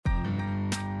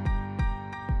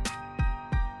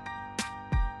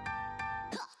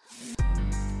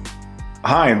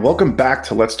Hi, and welcome back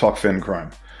to Let's Talk Fin Crime,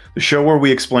 the show where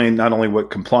we explain not only what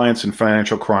compliance and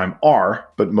financial crime are,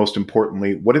 but most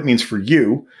importantly, what it means for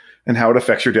you and how it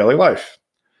affects your daily life.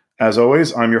 As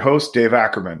always, I'm your host, Dave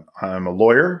Ackerman. I'm a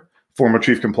lawyer, former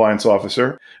chief compliance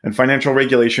officer, and financial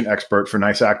regulation expert for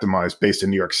NICE Actimize based in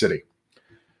New York City.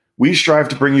 We strive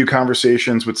to bring you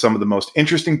conversations with some of the most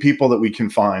interesting people that we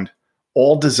can find,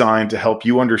 all designed to help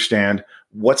you understand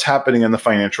what's happening in the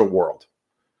financial world.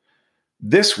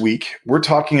 This week, we're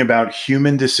talking about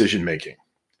human decision-making.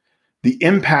 The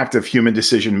impact of human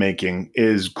decision-making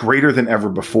is greater than ever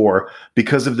before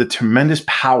because of the tremendous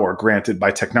power granted by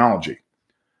technology.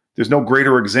 There's no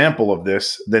greater example of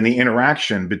this than the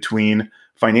interaction between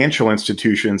financial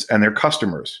institutions and their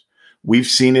customers. We've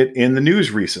seen it in the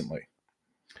news recently.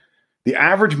 The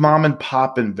average mom and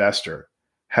pop investor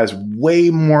has way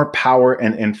more power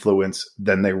and influence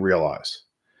than they realize.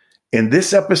 In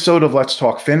this episode of Let's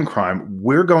Talk Fin Crime,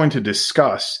 we're going to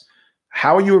discuss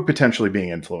how you are potentially being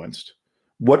influenced,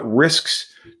 what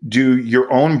risks do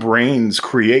your own brains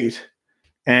create,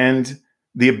 and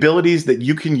the abilities that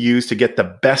you can use to get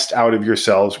the best out of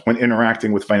yourselves when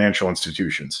interacting with financial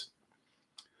institutions.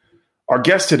 Our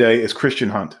guest today is Christian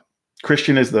Hunt.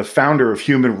 Christian is the founder of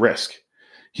Human Risk.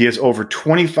 He has over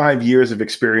 25 years of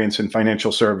experience in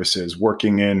financial services,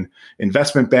 working in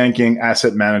investment banking,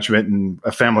 asset management, and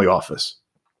a family office.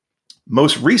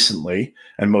 Most recently,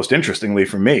 and most interestingly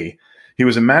for me, he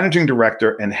was a managing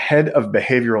director and head of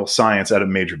behavioral science at a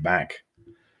major bank.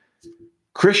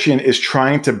 Christian is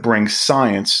trying to bring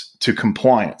science to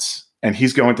compliance, and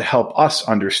he's going to help us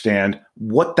understand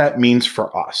what that means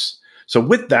for us. So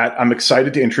with that, I'm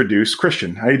excited to introduce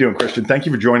Christian. How are you doing, Christian? Thank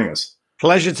you for joining us.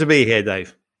 Pleasure to be here,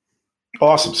 Dave.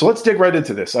 Awesome. So let's dig right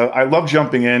into this. I love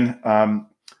jumping in.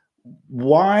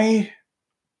 Why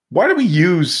do we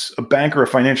use a bank or a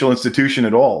financial institution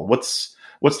at all? What's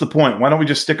the point? Why don't we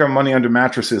just stick our money under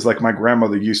mattresses like my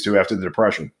grandmother used to after the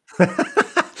Depression?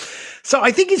 So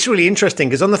I think it's really interesting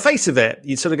because on the face of it,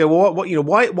 you sort of go, well,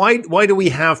 why do we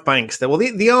have banks there? Well,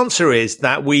 the answer is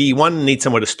that we, one, need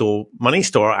somewhere to store money,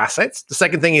 store our assets. The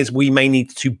second thing is we may need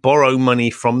to borrow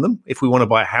money from them if we want to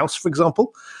buy a house, for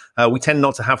example. We tend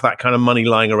not to have that kind of money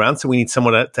lying around, so we need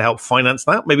someone to help finance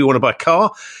that. Maybe we want to buy a car,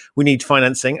 we need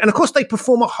financing. And of course, they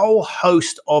perform a whole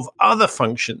host of other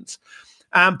functions.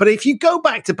 But if you go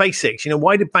back to basics,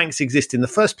 why did banks exist in the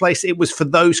first place? It was for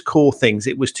those core things.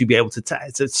 It was to be able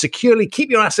to securely keep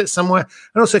your assets somewhere.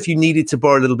 And also if you needed to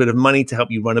borrow a little bit of money to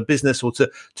help you run a business or to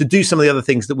do some of the other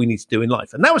things that we need to do in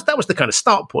life. And that was the kind of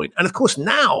start point. And of course,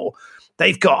 now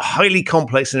they've got highly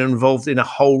complex and involved in a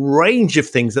whole range of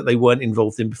things that they weren't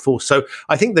involved in before. So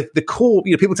I think that the core,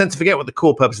 people tend to forget what the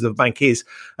core purpose of the bank is,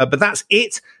 but that's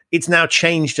it. It's now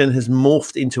changed and has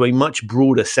morphed into a much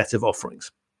broader set of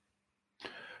offerings.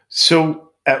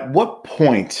 So at what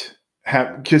point,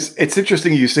 because it's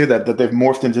interesting you say that they've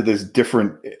morphed into this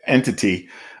different entity.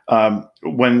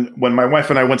 When my wife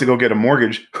and I went to go get a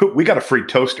mortgage, we got a free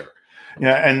toaster.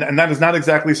 Yeah, and that is not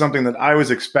exactly something that I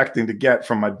was expecting to get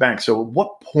from my bank. So at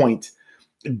what point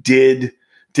did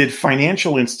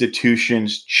financial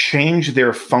institutions change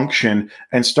their function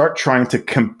and start trying to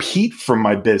compete for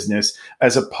my business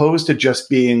as opposed to just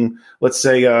being, let's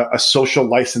say, a social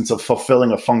license of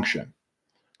fulfilling a function?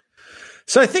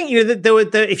 So I think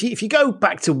that if you go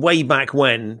back to way back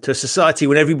when, to a society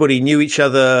when everybody knew each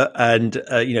other, and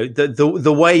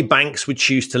the way banks would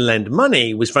choose to lend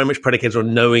money was very much predicated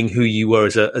on knowing who you were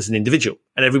as an individual,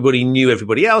 and everybody knew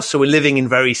everybody else. So we're living in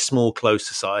very small, closed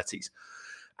societies.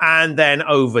 And then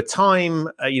over time,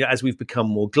 as we've become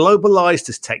more globalized,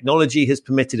 as technology has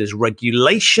permitted, as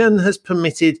regulation has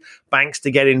permitted banks to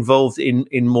get involved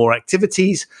in more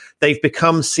activities, they've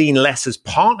become seen less as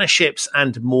partnerships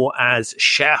and more as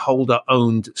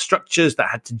shareholder-owned structures that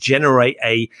had to generate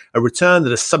a return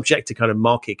that are subject to kind of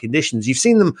market conditions. You've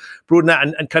seen them broaden out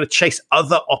and kind of chase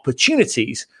other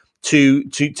opportunities to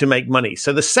make money.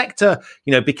 So the sector,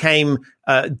 became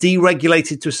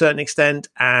deregulated to a certain extent,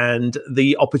 and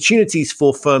the opportunities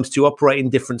for firms to operate in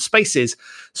different spaces,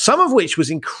 some of which was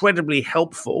incredibly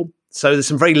helpful. So there's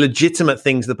some very legitimate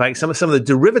things that banks, some of the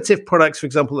derivative products, for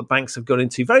example, that banks have gone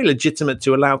into, very legitimate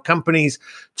to allow companies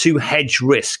to hedge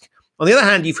risk. On the other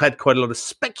hand, you've had quite a lot of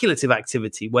speculative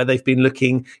activity where they've been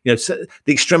looking, the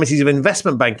extremities of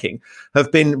investment banking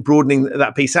have been broadening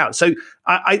that piece out. So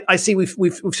I see we've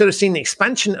sort of seen the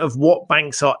expansion of what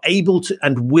banks are able to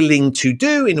and willing to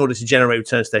do in order to generate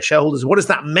returns to their shareholders. What has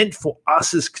that meant for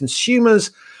us as consumers?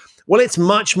 Well, it's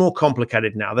much more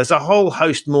complicated now. There's a whole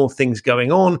host more things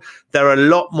going on. There are a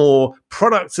lot more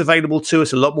products available to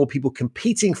us, a lot more people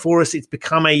competing for us. It's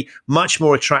become a much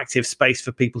more attractive space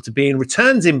for people to be in.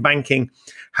 Returns in banking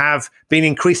have been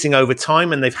increasing over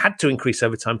time, and they've had to increase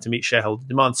over time to meet shareholder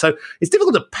demand. So it's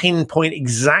difficult to pinpoint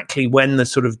exactly when the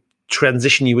sort of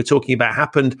transition you were talking about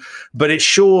happened, but it's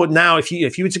sure now, if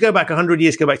you were to go back 100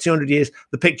 years, go back 200 years,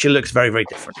 the picture looks very, very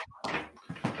different.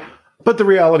 But the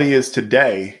reality is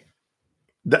today,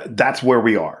 that's where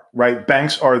we are, right?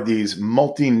 Banks are these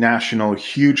multinational,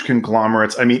 huge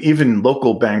conglomerates. I mean, even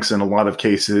local banks in a lot of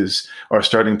cases are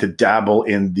starting to dabble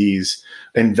in these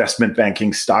investment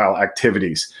banking style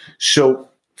activities. So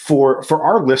for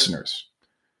our listeners,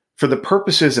 for the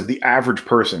purposes of the average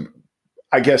person,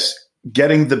 I guess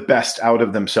getting the best out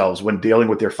of themselves when dealing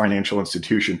with their financial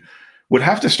institution would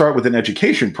have to start with an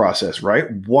education process, right?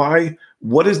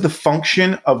 What is the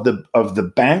function of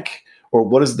the bank, or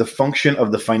what is the function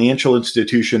of the financial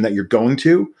institution that you're going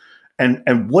to,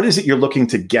 and what is it you're looking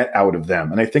to get out of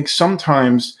them? And I think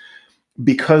sometimes,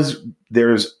 because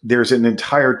there's an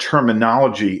entire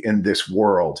terminology in this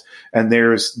world, and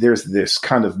there's this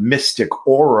kind of mystic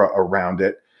aura around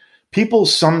it, people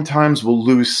sometimes will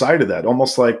lose sight of that,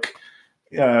 almost like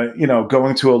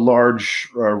going to a large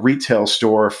retail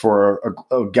store for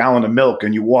a gallon of milk,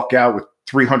 and you walk out with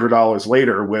 $300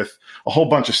 later with a whole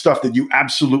bunch of stuff that you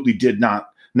absolutely did not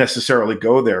necessarily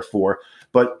go there for.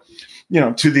 But,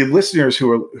 to the listeners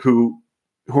who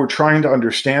are trying to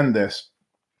understand this,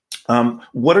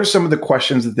 what are some of the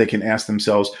questions that they can ask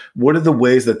themselves? What are the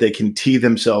ways that they can tee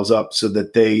themselves up so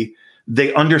that they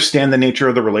understand the nature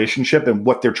of the relationship and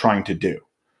what they're trying to do?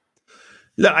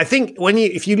 Look, I think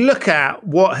if you look at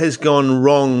what has gone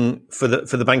wrong for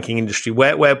the banking industry,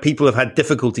 where people have had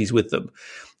difficulties with them,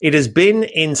 it has been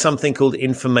in something called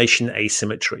information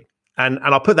asymmetry. And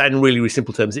I'll put that in really, really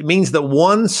simple terms. It means that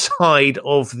one side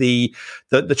of the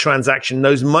transaction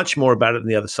knows much more about it than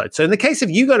the other side. So in the case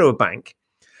of you go to a bank,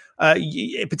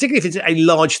 particularly if it's a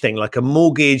large thing like a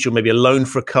mortgage or maybe a loan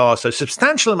for a car, so a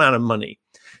substantial amount of money.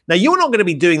 Now, you're not going to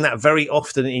be doing that very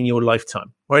often in your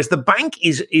lifetime, whereas the bank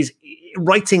is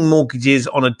writing mortgages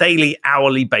on a daily,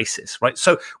 hourly basis, right?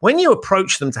 So when you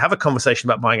approach them to have a conversation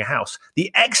about buying a house,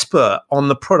 the expert on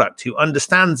the product who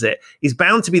understands it is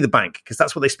bound to be the bank, because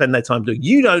that's what they spend their time doing.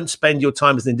 You don't spend your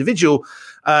time as an individual,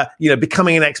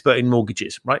 becoming an expert in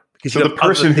mortgages, right? Because so the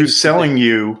person who's selling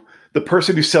you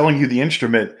the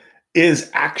instrument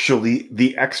is actually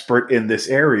the expert in this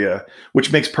area,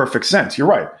 which makes perfect sense. You're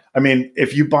right. I mean,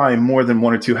 if you buy more than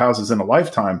one or two houses in a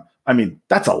lifetime, I mean,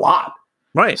 that's a lot.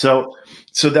 Right. So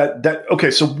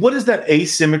okay. So what does that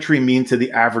asymmetry mean to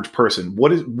the average person?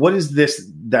 What is this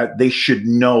that they should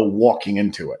know walking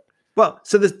into it? Well,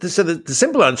 so the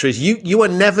simple answer is you are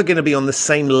never going to be on the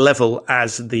same level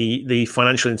as the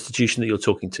financial institution that you're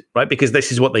talking to, right? Because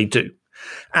this is what they do.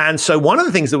 And so one of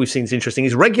the things that we've seen is interesting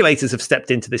is regulators have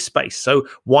stepped into this space. So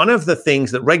one of the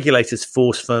things that regulators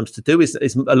force firms to do is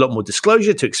a lot more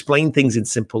disclosure, to explain things in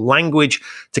simple language,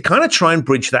 to kind of try and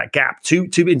bridge that gap, to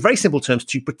in very simple terms,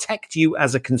 to protect you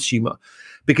as a consumer.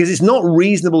 Because it's not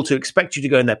reasonable to expect you to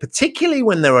go in there, particularly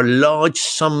when there are large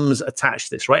sums attached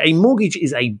to this, right? A mortgage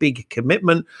is a big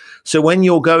commitment. So when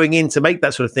you're going in to make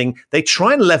that sort of thing, they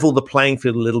try and level the playing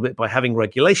field a little bit by having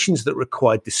regulations that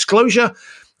require disclosure.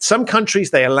 Some countries,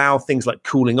 they allow things like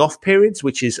cooling off periods,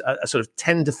 which is a sort of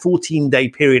 10 to 14 day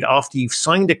period after you've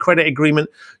signed a credit agreement.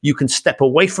 You can step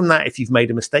away from that if you've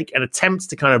made a mistake, and attempt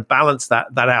to kind of balance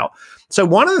that out. So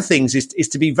one of the things is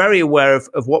to be very aware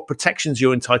of what protections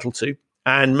you're entitled to,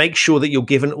 and make sure that you're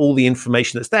given all the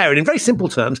information that's there. And in very simple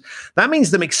terms, that means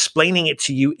them explaining it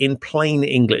to you in plain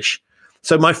English.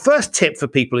 So my first tip for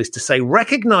people is to say,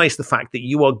 recognize the fact that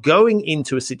you are going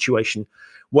into a situation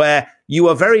where you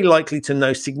are very likely to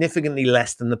know significantly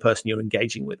less than the person you're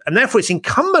engaging with. And therefore, it's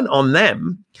incumbent on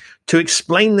them to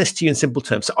explain this to you in simple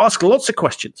terms. So ask lots of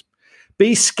questions.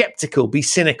 Be skeptical, be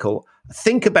cynical,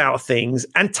 think about things,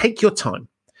 and take your time.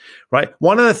 Right.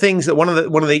 One of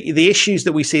the issues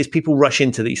that we see is people rush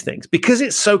into these things because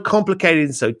it's so complicated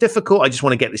and so difficult. I just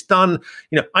want to get this done.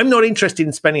 I'm not interested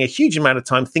in spending a huge amount of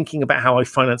time thinking about how I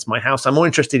finance my house. I'm more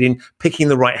interested in picking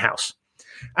the right house.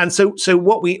 And so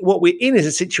what we're in is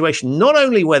a situation not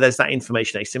only where there's that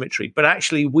information asymmetry, but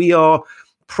actually we are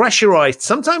pressurized,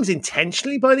 sometimes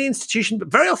intentionally by the institution, but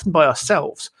very often by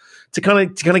ourselves, to kind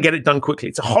of get it done quickly.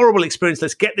 It's a horrible experience.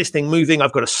 Let's get this thing moving.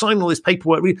 I've got to sign all this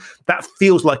paperwork. That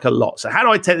feels like a lot. So how do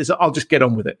I take this? I'll just get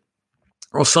on with it.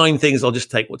 I'll sign things. I'll just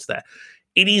take what's there.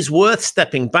 It is worth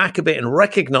stepping back a bit and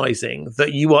recognizing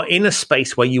that you are in a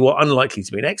space where you are unlikely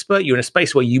to be an expert. You're in a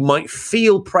space where you might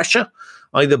feel pressure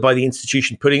either by the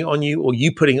institution putting it on you or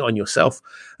you putting it on yourself.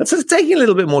 And so taking a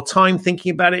little bit more time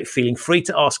thinking about it, feeling free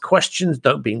to ask questions,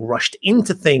 don't being rushed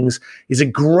into things is a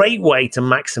great way to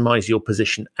maximize your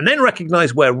position. And then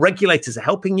recognize where regulators are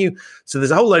helping you. So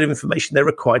there's a whole load of information they're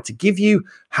required to give you.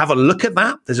 Have a look at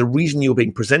that. There's a reason you're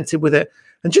being presented with it.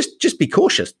 And just be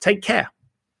cautious. Take care.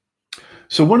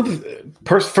 So one of the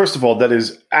first of all, that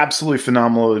is absolutely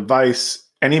phenomenal advice.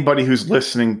 Anybody who's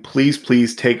listening, please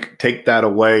take that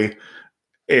away.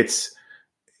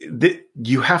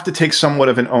 You have to take somewhat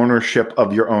of an ownership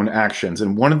of your own actions.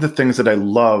 And one of the things that I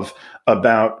love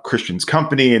about Christian's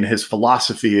company and his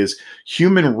philosophy is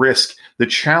human risk. The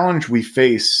challenge we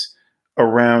face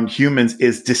around humans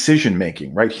is decision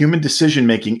making, right? Human decision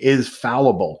making is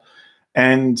fallible.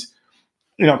 And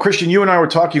Christian, you and I were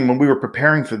talking when we were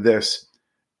preparing for this.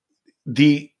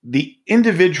 The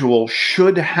individual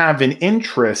should have an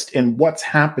interest in what's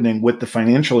happening with the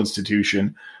financial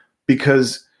institution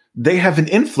because they have an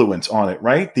influence on it,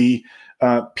 right? The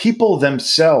people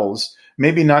themselves,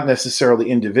 maybe not necessarily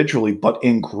individually, but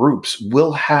in groups,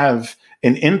 will have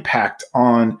an impact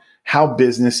on how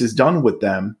business is done with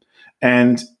them.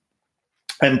 And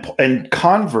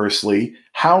conversely,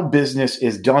 how business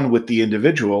is done with the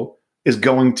individual is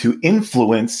going to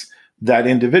influence that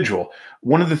individual.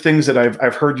 One of the things that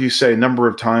I've heard you say a number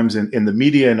of times in the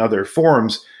media and other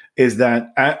forums is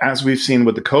that, as we've seen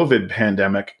with the COVID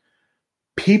pandemic,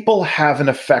 people have an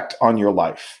effect on your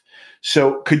life.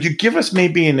 So could you give us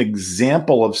maybe an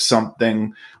example of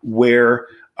something where,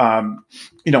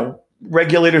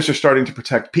 regulators are starting to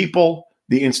protect people,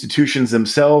 the institutions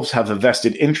themselves have a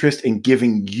vested interest in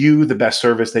giving you the best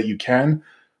service that you can,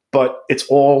 but it's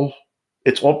all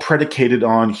predicated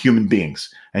on human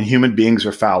beings, and human beings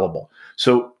are fallible.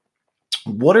 So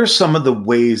what are some of the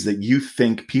ways that you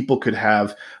think people could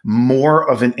have more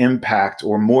of an impact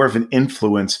or more of an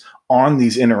influence on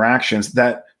these interactions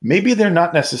that maybe they're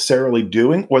not necessarily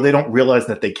doing or they don't realize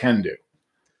that they can do?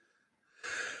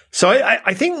 So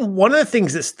I think one of the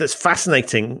things that's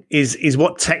fascinating is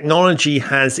what technology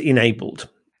has enabled.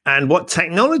 And what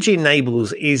technology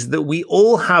enables is that we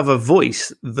all have a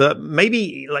voice that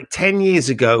maybe like 10 years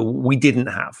ago we didn't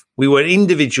have. We were an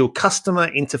individual customer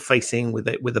interfacing with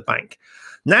a bank.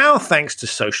 Now, thanks to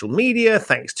social media,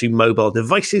 thanks to mobile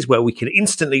devices where we can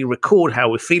instantly record how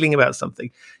we're feeling about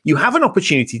something, you have an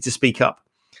opportunity to speak up.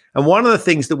 And one of the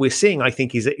things that we're seeing, I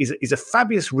think, is a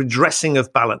fabulous redressing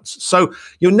of balance. So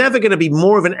you're never going to be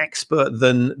more of an expert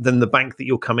than the bank that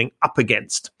you're coming up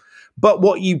against. But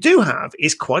what you do have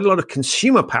is quite a lot of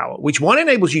consumer power, which one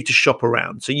enables you to shop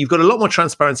around. So you've got a lot more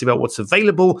transparency about what's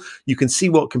available. You can see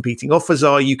what competing offers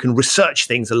are. You can research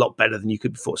things a lot better than you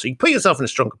could before. So you put yourself in a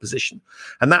stronger position,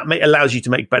 and that allows you to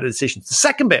make better decisions. The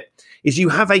second bit is you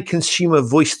have a consumer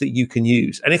voice that you can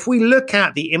use. And if we look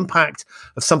at the impact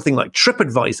of something like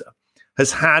TripAdvisor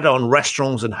has had on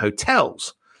restaurants and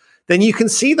hotels, then you can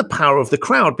see the power of the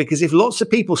crowd, because if lots of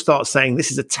people start saying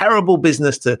this is a terrible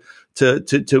business to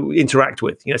interact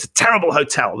with, it's a terrible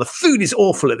hotel, the food is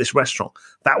awful at this restaurant,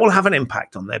 that will have an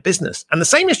impact on their business. And the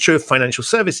same is true of financial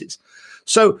services.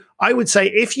 So I would say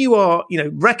if you are,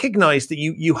 recognize that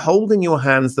you hold in your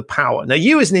hands the power. Now,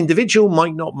 you as an individual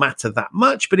might not matter that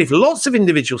much, but if lots of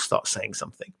individuals start saying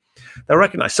something, they'll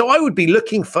recognize. So I would be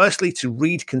looking firstly to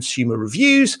read consumer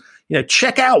reviews,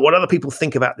 check out what other people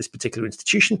think about this particular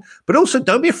institution, but also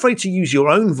don't be afraid to use your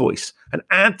own voice and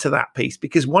add to that piece,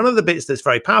 because one of the bits that's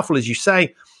very powerful, as you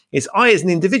say, is I as an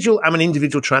individual am an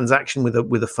individual transaction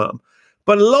with a firm,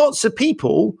 but lots of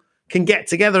people can get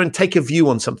together and take a view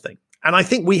on something. And I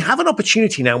think we have an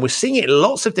opportunity now, we're seeing it in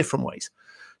lots of different ways,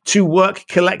 to work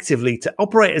collectively, to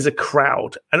operate as a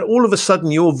crowd. And all of a sudden,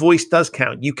 your voice does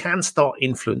count. You can start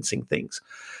influencing things.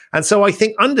 And so I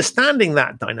think understanding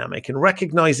that dynamic and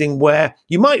recognizing where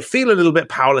you might feel a little bit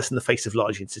powerless in the face of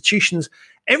large institutions,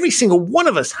 every single one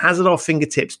of us has at our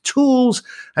fingertips tools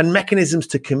and mechanisms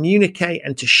to communicate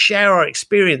and to share our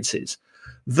experiences.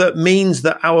 That means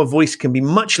that our voice can be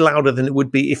much louder than it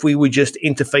would be if we were just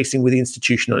interfacing with the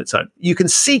institution on its own. You can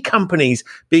see companies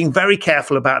being very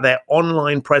careful about their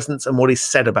online presence and what is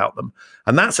said about them.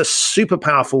 And that's a super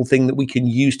powerful thing that we can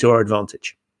use to our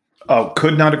advantage. Oh,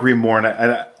 could not agree more.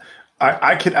 And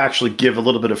I could actually give a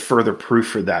little bit of further proof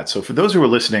for that. So for those who are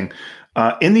listening,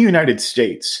 in the United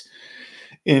States,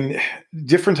 in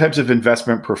different types of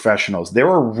investment professionals, there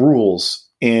are rules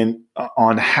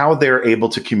on how they're able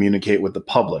to communicate with the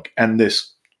public. And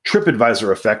this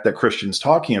TripAdvisor effect that Christian's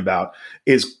talking about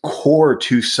is core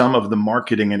to some of the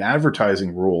marketing and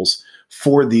advertising rules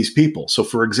for these people. So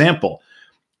for example,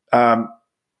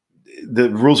 the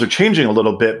rules are changing a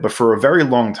little bit, but for a very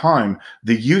long time,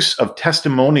 the use of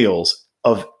testimonials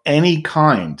of any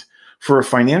kind for a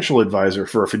financial advisor,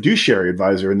 for a fiduciary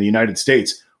advisor in the United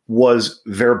States was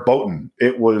verboten.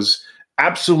 It was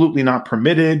absolutely not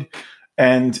permitted.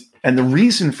 And the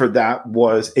reason for that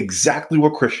was exactly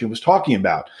what Christian was talking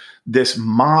about. This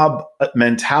mob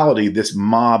mentality, this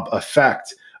mob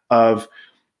effect of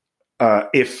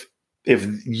if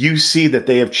you see that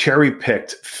they have cherry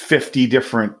picked 50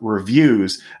 different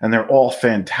reviews and they're all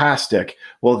fantastic,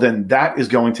 well, then that is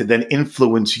going to then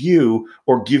influence you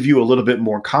or give you a little bit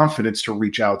more confidence to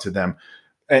reach out to them.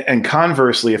 And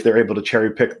conversely, if they're able to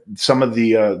cherry pick some of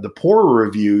the poorer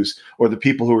reviews, or the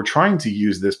people who are trying to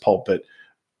use this pulpit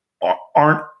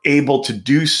aren't able to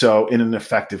do so in an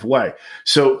effective way.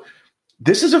 So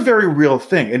this is a very real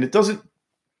thing. And it doesn't,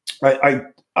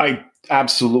 I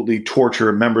absolutely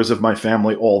torture members of my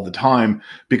family all the time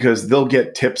because they'll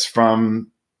get tips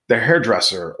from their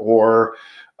hairdresser or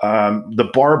the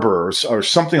barbers or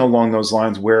something along those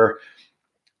lines where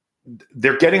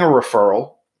they're getting a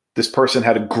referral. This person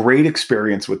had a great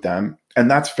experience with them, and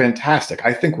that's fantastic.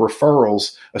 I think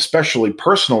referrals, especially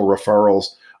personal referrals,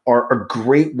 are a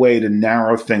great way to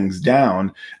narrow things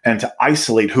down and to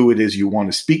isolate who it is you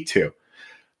want to speak to.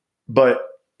 But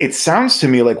it sounds to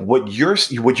me like what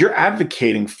you're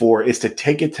advocating for is to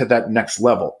take it to that next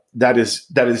level. That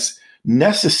is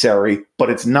necessary, but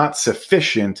it's not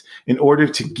sufficient in order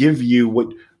to give you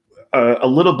what a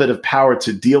little bit of power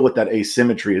to deal with that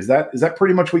asymmetry. Is that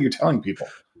pretty much what you're telling people?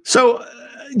 So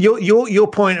your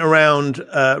point around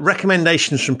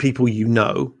recommendations from people you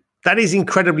know, that is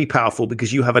incredibly powerful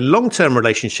because you have a long-term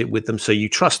relationship with them, so you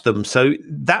trust them. So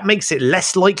that makes it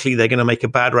less likely they're going to make a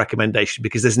bad recommendation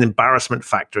because there's an embarrassment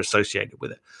factor associated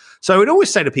with it. So I would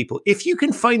always say to people, if you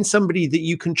can find somebody that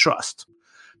you can trust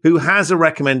who has a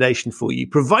recommendation for you,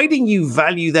 providing you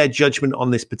value their judgment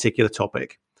on this particular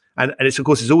topic, and it's, of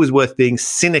course, it's always worth being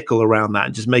cynical around that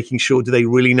and just making sure, do they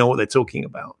really know what they're talking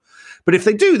about? But if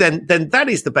they do, then that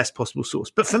is the best possible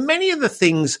source. But for many of the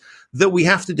things that we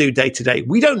have to do day to day,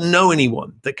 we don't know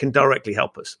anyone that can directly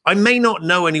help us. I may not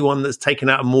know anyone that's taken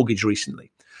out a mortgage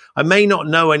recently. I may not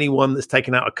know anyone that's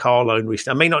taken out a car loan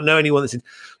recently. I may not know anyone that's...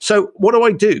 So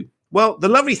what do? Well, the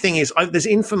lovely thing is there's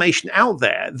information out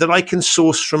there that I can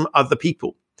source from other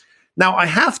people. Now, I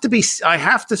have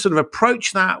to sort of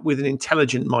approach that with an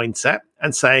intelligent mindset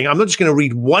and saying, I'm not just going to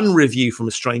read one review from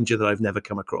a stranger that I've never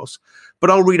come across,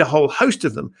 but I'll read a whole host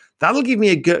of them. That'll give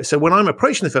me so when I'm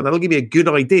approaching the film, that'll give me a good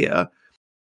idea.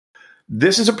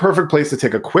 This is a perfect place to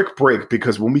take a quick break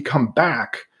because when we come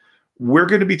back, we're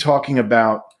going to be talking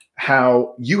about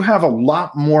how you have a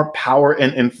lot more power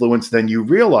and influence than you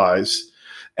realize.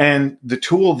 And the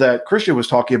tool that Christian was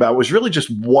talking about was really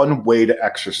just one way to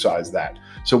exercise that.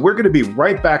 So we're going to be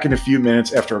right back in a few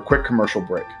minutes after a quick commercial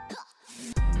break.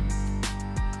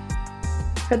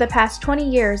 For the past 20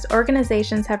 years,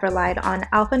 organizations have relied on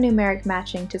alphanumeric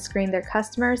matching to screen their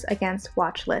customers against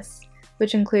watch lists,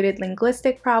 which included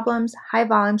linguistic problems, high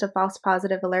volumes of false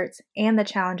positive alerts, and the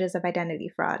challenges of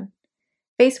identity fraud.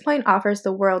 FacePoint offers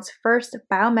the world's first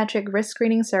biometric risk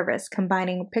screening service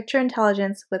combining picture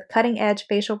intelligence with cutting-edge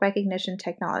facial recognition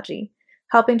technology,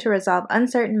 helping to resolve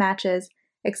uncertain matches,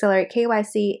 accelerate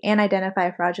KYC, and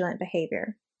identify fraudulent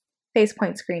behavior.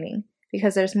 FacePoint Screening,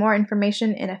 because there's more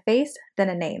information in a face than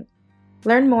a name.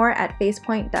 Learn more at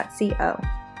facepoint.co.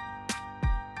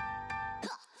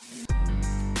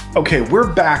 Okay,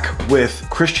 we're back with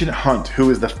Christian Hunt,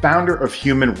 who is the founder of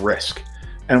Human Risk.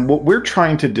 And what we're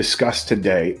trying to discuss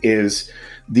today is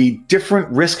the different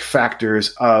risk factors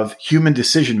of human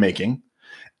decision-making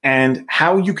and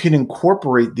how you can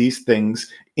incorporate these things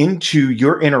into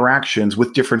your interactions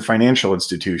with different financial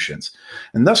institutions.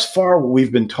 And thus far, what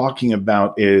we've been talking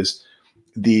about is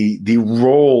the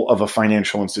role of a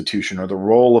financial institution or the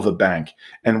role of a bank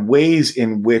and ways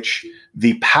in which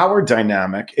the power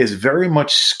dynamic is very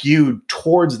much skewed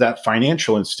towards that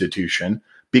financial institution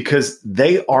because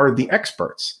they are the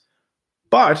experts.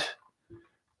 But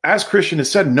as Christian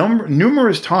has said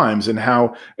numerous times, and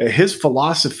how his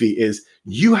philosophy is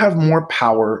you have more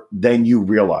power than you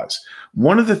realize.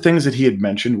 One of the things that he had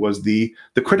mentioned was the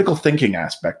critical thinking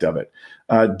aspect of it,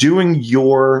 doing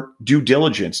your due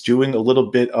diligence, doing a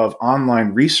little bit of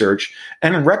online research,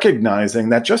 and recognizing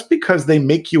that just because they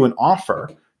make you an offer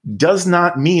does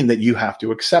not mean that you have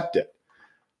to accept it.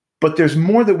 But there's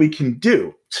more that we can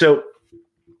do. So,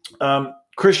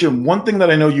 Christian, one thing that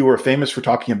I know you are famous for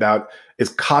talking about is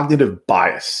cognitive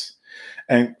bias.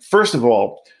 And first of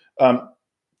all,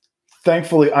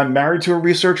 thankfully, I'm married to a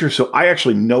researcher, so I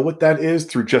actually know what that is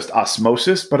through just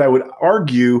osmosis. But I would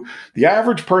argue the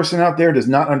average person out there does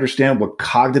not understand what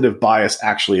cognitive bias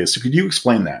actually is. So could you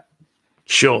explain that?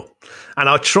 Sure. And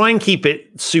I'll try and keep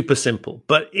it super simple.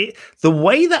 But the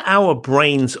way that our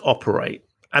brains operate,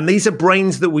 and these are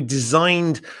brains that were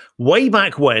designed way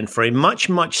back when for a much,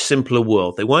 much simpler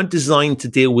world. They weren't designed to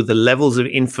deal with the levels of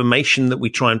information that we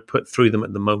try and put through them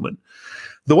at the moment.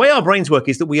 The way our brains work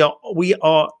is that we are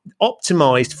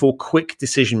optimized for quick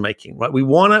decision making, right? We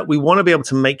want to be able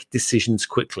to make decisions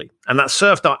quickly, and that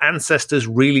served our ancestors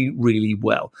really, really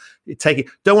well.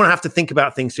 Don't want to have to think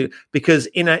about things because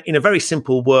in a very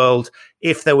simple world,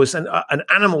 if there was an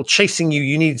animal chasing you,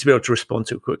 you needed to be able to respond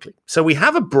to it quickly. So we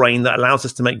have a brain that allows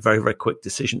us to make very, very quick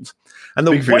decisions. And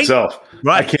Speak for yourself.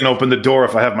 Right? I can't open the door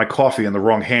if I have my coffee in the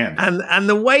wrong hand. And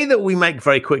the way that we make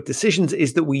very quick decisions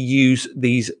is that we use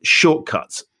these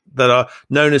shortcuts that are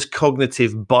known as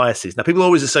cognitive biases. Now, people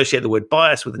always associate the word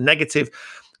bias with a negative.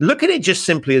 Look at it just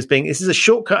simply as being, this is a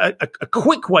shortcut, a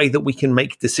quick way that we can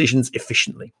make decisions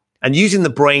efficiently. And using the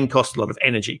brain costs a lot of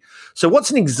energy. So what's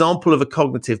an example of a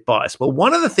cognitive bias? Well,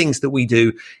 one of the things that we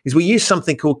do is we use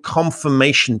something called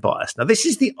confirmation bias. Now, this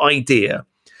is the idea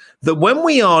that when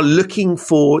we are looking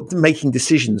for making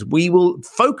decisions, we will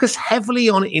focus heavily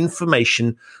on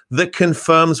information that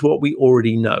confirms what we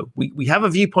already know. We have a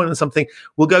viewpoint on something,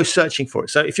 we'll go searching for it.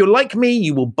 So if you're like me,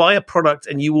 you will buy a product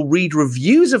and you will read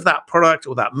reviews of that product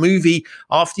or that movie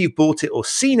after you've bought it or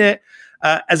seen it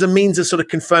as a means of sort of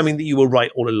confirming that you were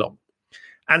right all along.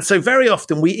 And so very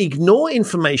often we ignore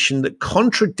information that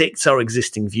contradicts our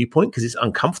existing viewpoint because it's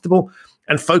uncomfortable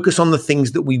and focus on the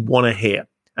things that we want to hear.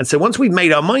 And so once we've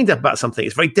made our mind up about something,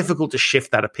 it's very difficult to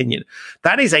shift that opinion.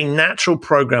 That is a natural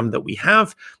program that we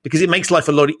have because it makes life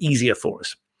a lot easier for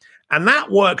us. And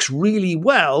that works really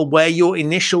well where your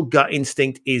initial gut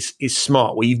instinct is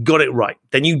smart, where you've got it right.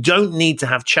 Then you don't need to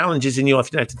have challenges in your life.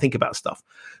 You don't have to think about stuff.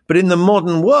 But in the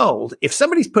modern world, if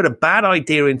somebody's put a bad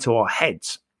idea into our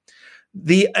heads,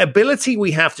 the ability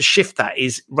we have to shift that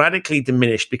is radically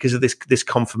diminished because of this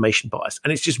confirmation bias.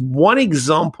 And it's just one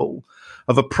example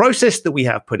of a process that we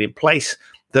have put in place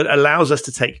that allows us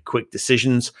to take quick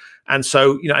decisions. And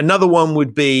so, another one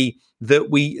would be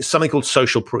that something called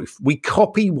social proof. We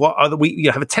copy we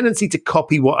have a tendency to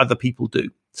copy what other people do.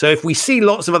 So if we see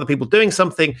lots of other people doing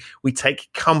something, we take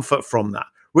comfort from that.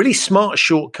 Really smart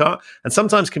shortcut, and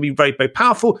sometimes can be very, very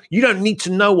powerful. You don't need to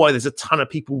know why there's a ton of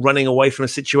people running away from a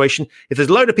situation. If there's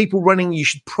a load of people running, you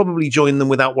should probably join them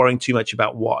without worrying too much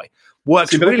about why.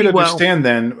 Works really well. I can understand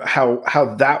then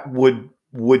how that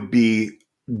would be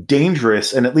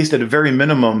dangerous, and at least at a very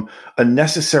minimum, a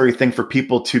necessary thing for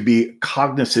people to be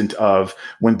cognizant of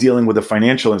when dealing with a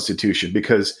financial institution.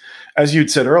 Because as you'd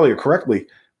said earlier correctly,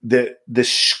 the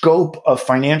scope of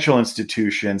financial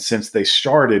institutions since they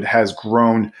started has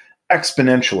grown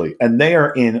exponentially, and they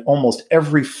are in almost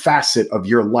every facet of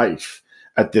your life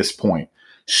at this point.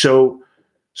 So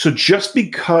just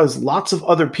because lots of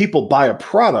other people buy a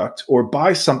product or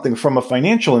buy something from a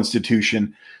financial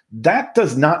institution, that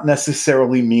does not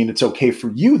necessarily mean it's okay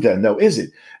for you then, though, is it?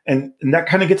 And that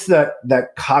kind of gets to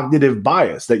that cognitive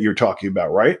bias that you're talking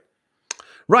about, right?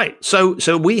 Right. So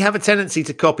we have a tendency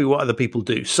to copy what other people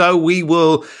do. So we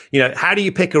will, how do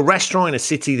you pick a restaurant in a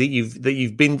city that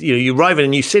you've been, you arrive in a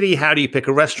new city, how do you pick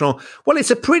a restaurant? Well,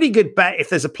 it's a pretty good bet. If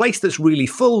there's a place that's really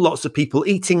full, lots of people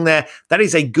eating there, that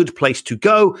is a good place to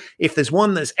go. If there's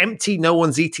one that's empty, no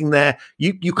one's eating there,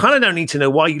 you kind of don't need to know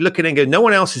why. You look at it and go, no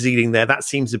one else is eating there. That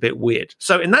seems a bit weird.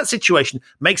 So in that situation,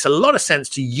 makes a lot of sense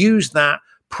to use that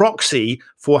proxy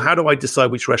for how do I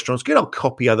decide which restaurant's good? I'll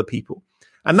copy other people.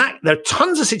 And there are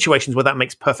tons of situations where that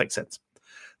makes perfect sense.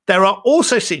 There are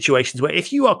also situations where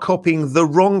if you are copying the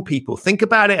wrong people, think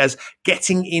about it as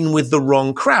getting in with the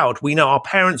wrong crowd. We know our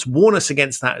parents warn us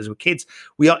against that as we're kids.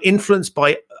 We are influenced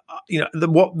by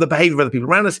the behavior of other people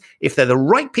around us. If they're the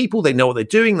right people, they know what they're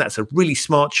doing. That's a really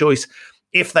smart choice.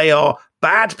 If they are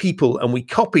bad people and we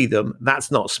copy them,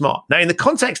 that's not smart. Now, in the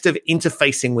context of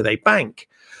interfacing with a bank,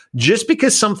 just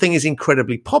because something is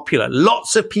incredibly popular,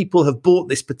 lots of people have bought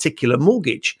this particular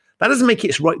mortgage, that doesn't make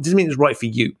it right, doesn't mean it's right for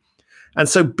you. And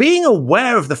so being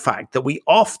aware of the fact that we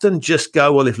often just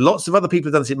go, well, if lots of other people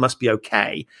have done this, it must be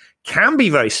okay, can be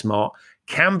very smart,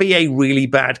 can be a really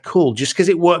bad call. Just because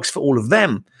it works for all of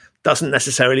them doesn't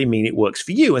necessarily mean it works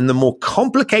for you. And the more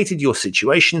complicated your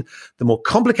situation, the more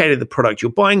complicated the product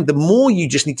you're buying, the more you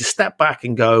just need to step back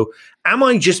and go, am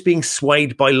I just being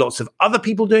swayed by lots of other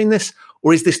people doing this?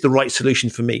 Or is this the right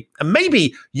solution for me? And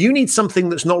maybe you need something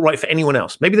that's not right for anyone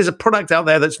else. Maybe there's a product out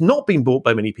there that's not being bought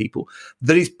by many people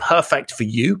that is perfect for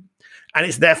you. And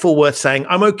it's therefore worth saying,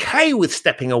 I'm okay with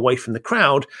stepping away from the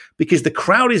crowd because the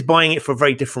crowd is buying it for a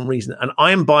very different reason. And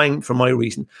I am buying for my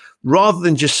reason, rather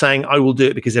than just saying, I will do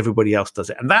it because everybody else does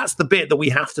it. And that's the bit that we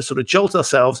have to sort of jolt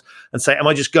ourselves and say, am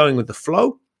I just going with the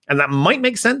flow? And that might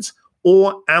make sense.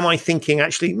 Or am I thinking,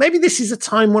 actually, maybe this is a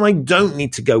time when I don't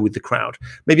need to go with the crowd.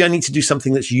 Maybe I need to do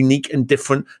something that's unique and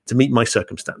different to meet my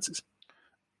circumstances.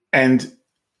 And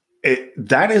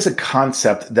that is a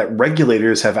concept that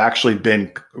regulators have actually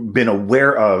been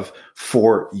aware of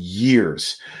for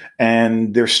years.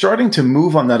 And they're starting to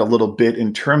move on that a little bit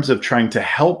in terms of trying to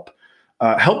help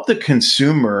the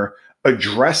consumer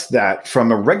address that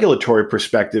from a regulatory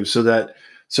perspective so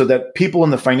that people in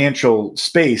the financial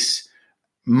space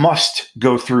must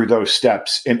go through those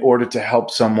steps in order to help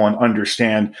someone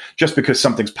understand just because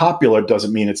something's popular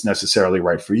doesn't mean it's necessarily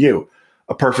right for you.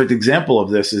 A perfect example of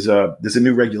this is there's a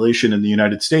new regulation in the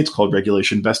United States called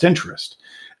Regulation Best Interest.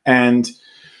 And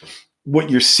what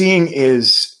you're seeing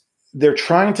is they're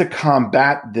trying to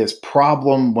combat this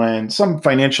problem when some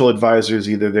financial advisors,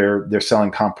 either they're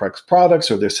selling complex products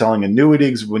or they're selling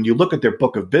annuities. When you look at their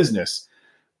book of business,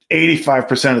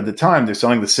 85% of the time they're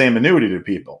selling the same annuity to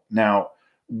people. Now,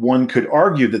 one could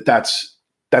argue that that's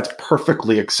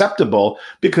perfectly acceptable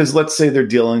because let's say they're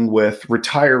dealing with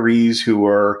retirees who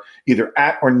are either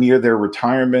at or near their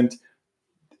retirement.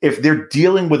 If they're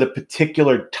dealing with a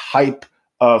particular type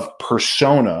of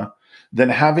persona, then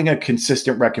having a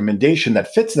consistent recommendation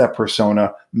that fits that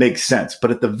persona makes sense.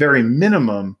 But at the very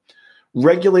minimum,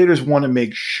 regulators want to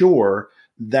make sure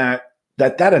that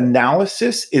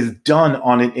analysis is done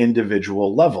on an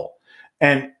individual level.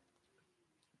 And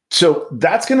so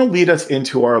that's going to lead us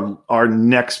into our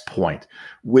next point,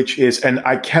 which is, and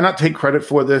I cannot take credit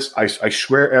for this. I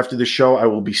swear after the show, I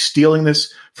will be stealing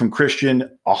this from Christian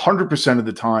 100% of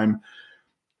the time.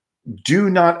 Do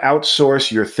not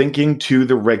outsource your thinking to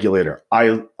the regulator.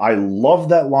 I love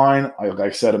that line. Like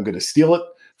I said, I'm going to steal it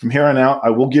from here on out. I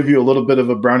will give you a little bit of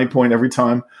a brownie point every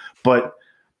time, but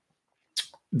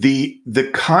the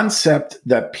concept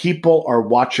that people are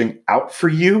watching out for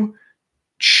you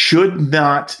should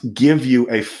not give you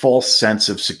a false sense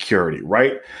of security,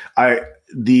 right? I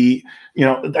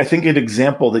think an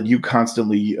example that you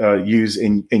constantly use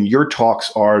in your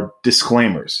talks are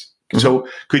disclaimers. Mm-hmm. So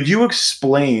could you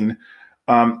explain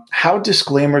how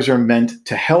disclaimers are meant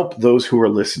to help those who are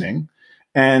listening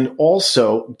and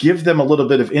also give them a little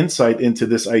bit of insight into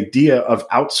this idea of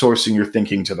outsourcing your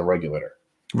thinking to the regulator?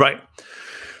 Right.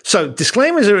 So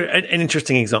disclaimers are an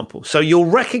interesting example. So you'll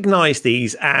recognize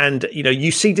these and,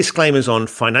 you see disclaimers on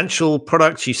financial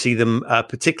products. You see them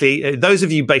particularly those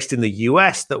of you based in the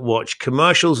US that watch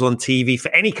commercials on TV for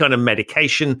any kind of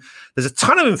medication. There's a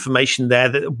ton of information there,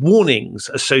 that warnings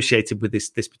associated with this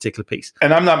particular piece.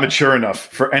 And I'm not mature enough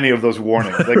for any of those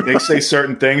warnings. Like they say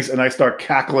certain things and I start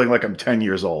cackling like I'm 10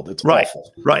 years old. It's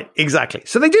awful. Right, exactly.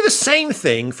 So they do the same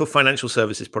thing for financial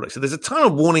services products. So there's a ton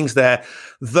of warnings there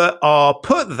that are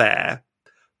put there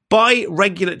by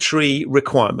regulatory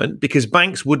requirement because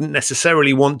banks wouldn't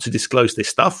necessarily want to disclose this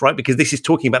stuff, right? Because this is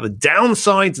talking about the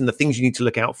downsides and the things you need to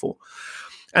look out for.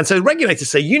 And so regulators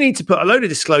say you need to put a load of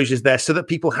disclosures there so that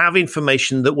people have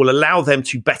information that will allow them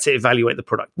to better evaluate the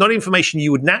product. Not information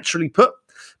you would naturally put,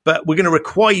 but we're going to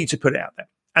require you to put it out there.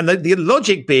 And the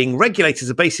logic being regulators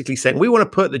are basically saying we want to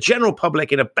put the general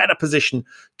public in a better position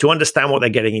to understand what they're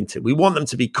getting into. We want them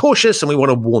to be cautious and we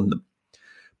want to warn them.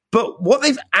 But what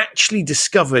they've actually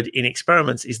discovered in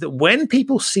experiments is that when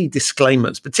people see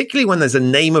disclaimers, particularly when there's a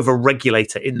name of a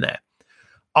regulator in there,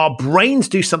 our brains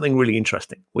do something really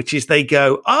interesting, which is they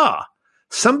go,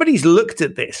 somebody's looked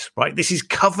at this, right? This is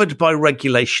covered by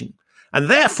regulation. And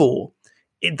therefore,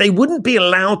 they wouldn't be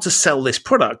allowed to sell this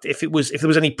product if there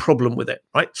was any problem with it,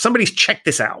 right? Somebody's checked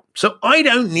this out. So I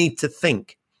don't need to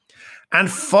think. And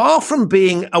far from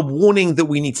being a warning that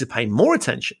we need to pay more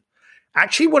attention,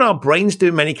 actually, what our brains do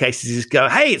in many cases is go,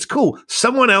 hey, it's cool.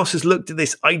 Someone else has looked at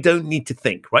this. I don't need to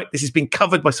think, right? This has been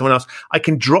covered by someone else. I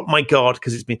can drop my guard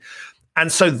because it's been.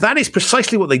 And so that is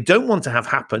precisely what they don't want to have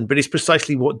happen, but it's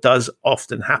precisely what does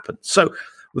often happen. So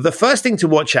the first thing to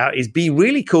watch out is be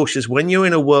really cautious when you're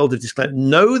in a world of disclaimer.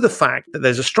 Know the fact that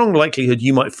there's a strong likelihood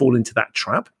you might fall into that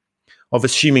trap of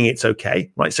assuming it's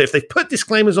okay, right? So if they've put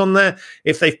disclaimers on there,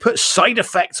 if they've put side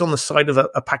effects on the side of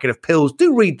a packet of pills,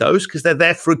 do read those because they're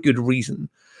there for a good reason.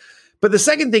 But the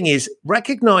second thing is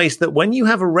recognize that when you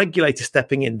have a regulator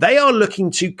stepping in, they are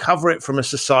looking to cover it from a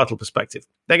societal perspective.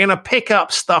 They're going to pick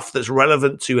up stuff that's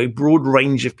relevant to a broad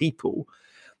range of people.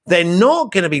 They're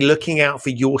not going to be looking out for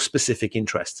your specific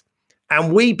interests.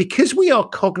 And because we are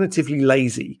cognitively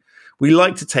lazy, we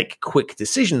like to take quick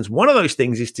decisions. One of those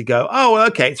things is to go,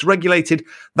 okay, it's regulated.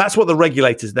 That's what the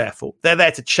regulator's there for. They're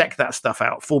there to check that stuff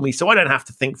out for me so I don't have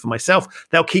to think for myself.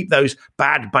 They'll keep those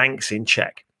bad banks in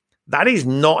check. That is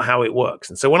not how it works.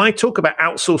 And so when I talk about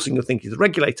outsourcing your thinking to the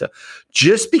regulator,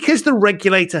 just because the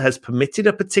regulator has permitted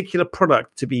a particular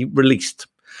product to be released,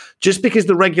 Just because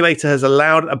the regulator has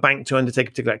allowed a bank to undertake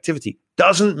a particular activity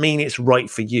doesn't mean it's right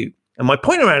for you. And my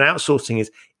point around outsourcing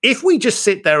is if we just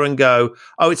sit there and go,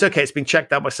 oh, it's okay, it's been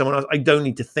checked out by someone else, I don't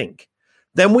need to think,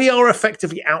 then we are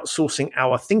effectively outsourcing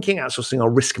our thinking, outsourcing our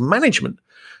risk management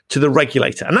to the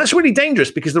regulator. And that's really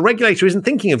dangerous because the regulator isn't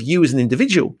thinking of you as an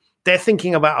individual. They're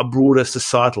thinking about a broader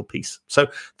societal piece. So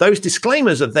those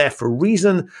disclaimers are there for a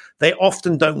reason. They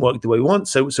often don't work the way we want.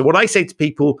 So what I say to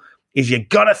people is you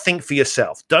got to think for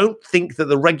yourself. Don't think that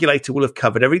the regulator will have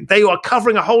covered everything. They are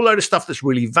covering a whole load of stuff that's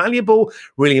really valuable,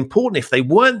 really important. If they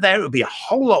weren't there, it would be a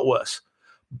whole lot worse.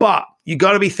 But you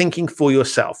got to be thinking for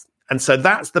yourself. And so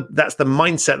that's the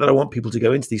mindset that I want people to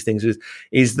go into these things with,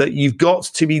 is that you've got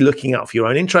to be looking out for your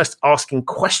own interest, asking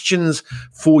questions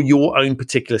for your own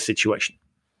particular situation.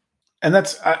 And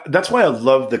that's why I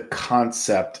love the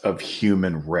concept of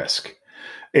human risk.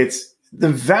 It's the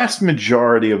vast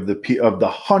majority of the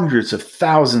hundreds of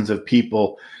thousands of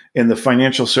people in the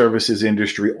financial services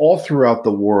industry all throughout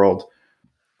the world.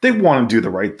 They want to do the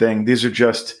right thing. These are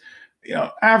just,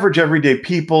 average everyday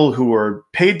people who are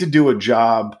paid to do a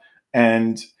job.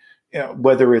 And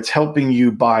whether it's helping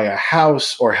you buy a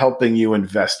house or helping you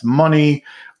invest money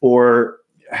or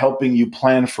helping you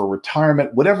plan for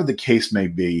retirement, whatever the case may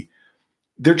be,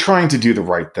 they're trying to do the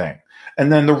right thing.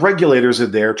 And then the regulators are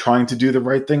there trying to do the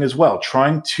right thing as well,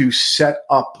 trying to set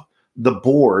up the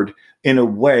board in a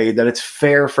way that it's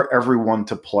fair for everyone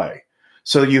to play.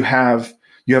 So you have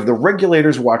the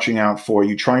regulators watching out for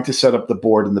you, trying to set up the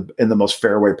board in the most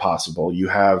fair way possible. You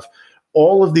have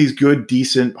all of these good,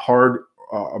 decent,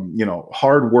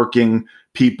 hardworking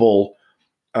people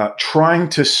trying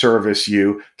to service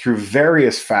you through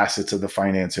various facets of the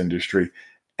finance industry.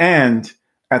 And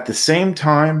at the same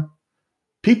time,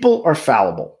 people are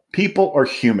fallible. People are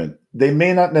human. They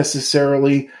may not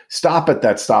necessarily stop at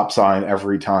that stop sign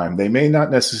every time. They may not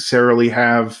necessarily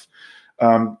have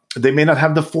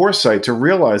the foresight to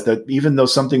realize that even though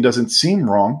something doesn't seem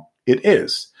wrong, it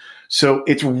is. So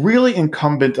it's really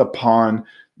incumbent upon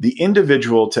the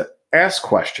individual to ask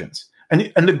questions,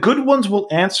 and the good ones will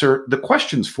answer the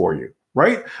questions for you,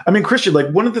 right? I mean, Christian, like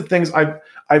one of the things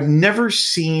I've never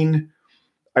seen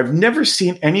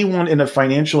anyone in a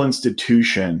financial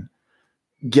institution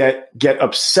get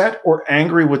upset or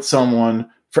angry with someone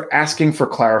for asking for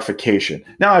clarification.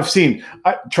 Now,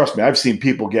 trust me, I've seen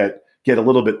people get a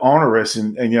little bit onerous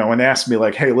and ask me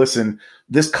like, hey, listen,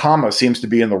 this comma seems to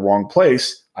be in the wrong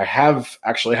place. I have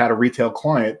actually had a retail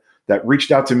client that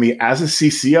reached out to me as a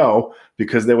CCO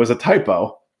because there was a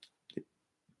typo.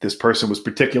 This person was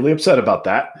particularly upset about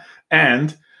that.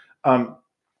 And,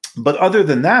 but other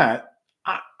than that,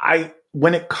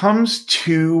 when it comes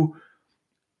to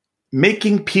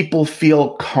making people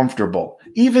feel comfortable,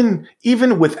 even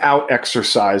without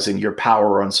exercising your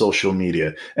power on social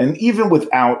media, and even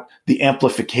without the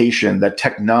amplification that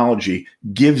technology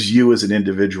gives you as an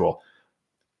individual,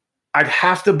 I'd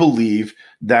have to believe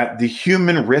that the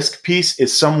human risk piece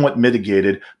is somewhat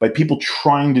mitigated by people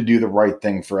trying to do the right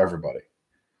thing for everybody.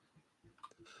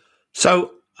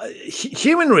 So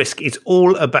human risk is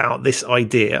all about this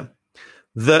idea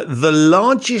that the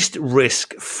largest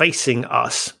risk facing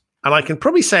us, and I can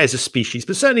probably say as a species,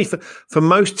 but certainly for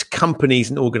most companies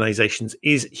and organizations,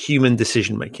 is human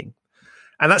decision making.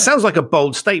 And that sounds like a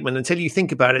bold statement until you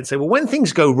think about it and say, well, when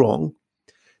things go wrong,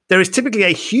 there is typically a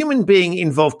human being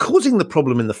involved causing the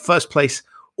problem in the first place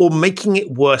or making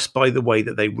it worse by the way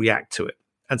that they react to it.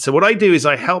 And so what I do is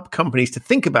I help companies to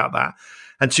think about that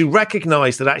and to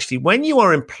recognize that actually when you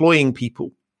are employing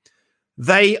people,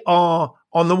 they are,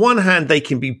 on the one hand, they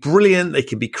can be brilliant, they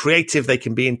can be creative, they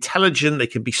can be intelligent, they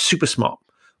can be super smart.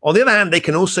 On the other hand, they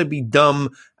can also be dumb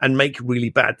and make really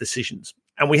bad decisions.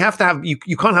 And we have to have, you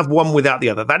can't have one without the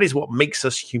other. That is what makes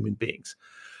us human beings.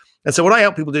 And so what I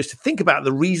help people do is to think about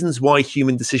the reasons why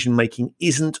human decision-making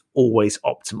isn't always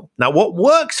optimal. Now, what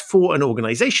works for an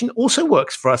organization also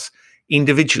works for us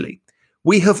individually.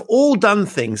 We have all done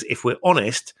things, if we're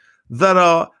honest, that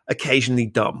are occasionally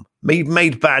dumb. We've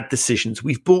made bad decisions.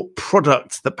 We've bought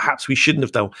products that perhaps we shouldn't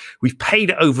have done. We've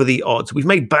paid over the odds. We've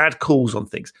made bad calls on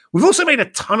things. We've also made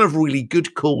a ton of really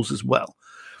good calls as well.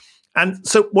 And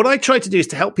so what I try to do is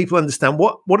to help people understand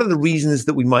what are the reasons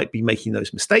that we might be making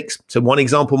those mistakes. So one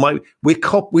example might be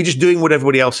we're just doing what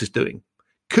everybody else is doing.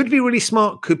 Could be really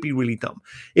smart, could be really dumb.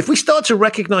 If we start to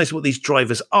recognize what these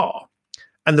drivers are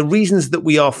and the reasons that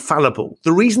we are fallible,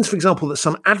 the reasons, for example, that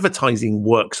some advertising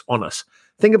works on us.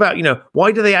 Think about,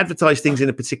 why do they advertise things in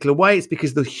a particular way? It's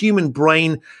because the human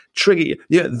brain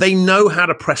they know how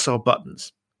to press our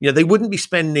buttons. They wouldn't be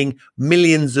spending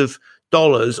millions of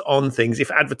dollars on things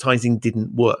if advertising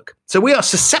didn't work. So we are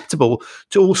susceptible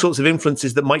to all sorts of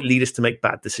influences that might lead us to make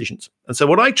bad decisions. And so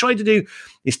what I try to do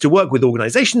is to work with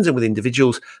organizations and with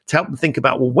individuals to help them think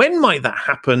about, well, when might that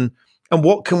happen? And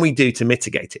what can we do to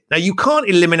mitigate it? Now, you can't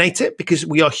eliminate it because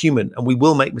we are human and we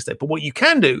will make mistakes. But what you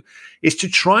can do is to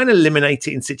try and eliminate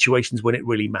it in situations when it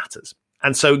really matters.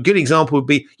 And so a good example would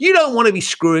be, you don't want to be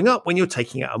screwing up when you're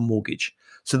taking out a mortgage.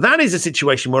 So that is a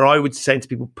situation where I would say to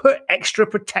people, put extra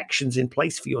protections in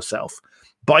place for yourself.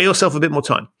 Buy yourself a bit more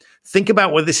time. Think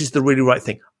about whether this is the really right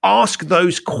thing. Ask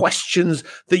those questions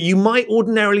that you might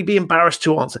ordinarily be embarrassed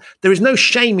to answer. There is no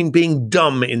shame in being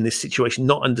dumb in this situation,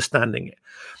 not understanding it.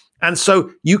 And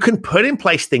so you can put in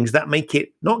place things that make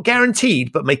it not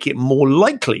guaranteed, but make it more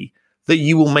likely that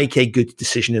you will make a good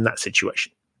decision in that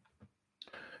situation.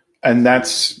 And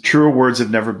that's truer words have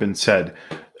never been said.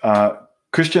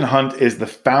 Christian Hunt is the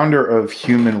founder of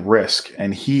Human Risk,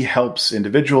 and he helps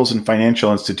individuals and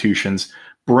financial institutions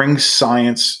bring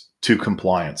science to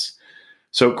compliance.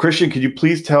 So, Christian, could you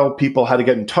please tell people how to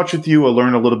get in touch with you or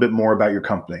learn a little bit more about your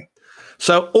company?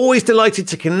 So always delighted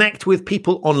to connect with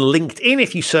people on LinkedIn.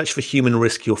 If you search for Human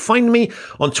Risk, you'll find me.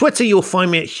 On Twitter, you'll find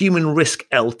me at Human Risk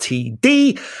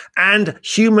Ltd, and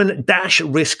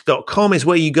human-risk.com is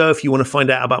where you go if you want to find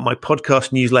out about my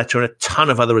podcast, newsletter, and a ton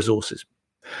of other resources.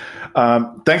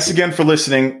 Thanks again for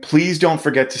listening. Please don't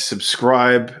forget to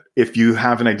subscribe if you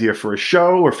have an idea for a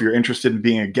show or if you're interested in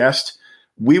being a guest.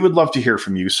 We would love to hear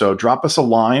from you. So drop us a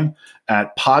line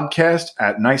at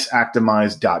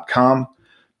podcast@niceactimize.com.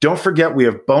 Don't forget, we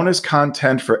have bonus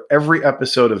content for every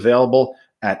episode available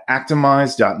at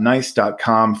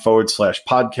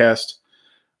actimize.nice.com/podcast.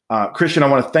 Christian, I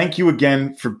want to thank you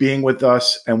again for being with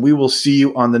us, and we will see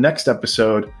you on the next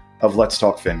episode of Let's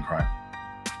Talk Fin Crime.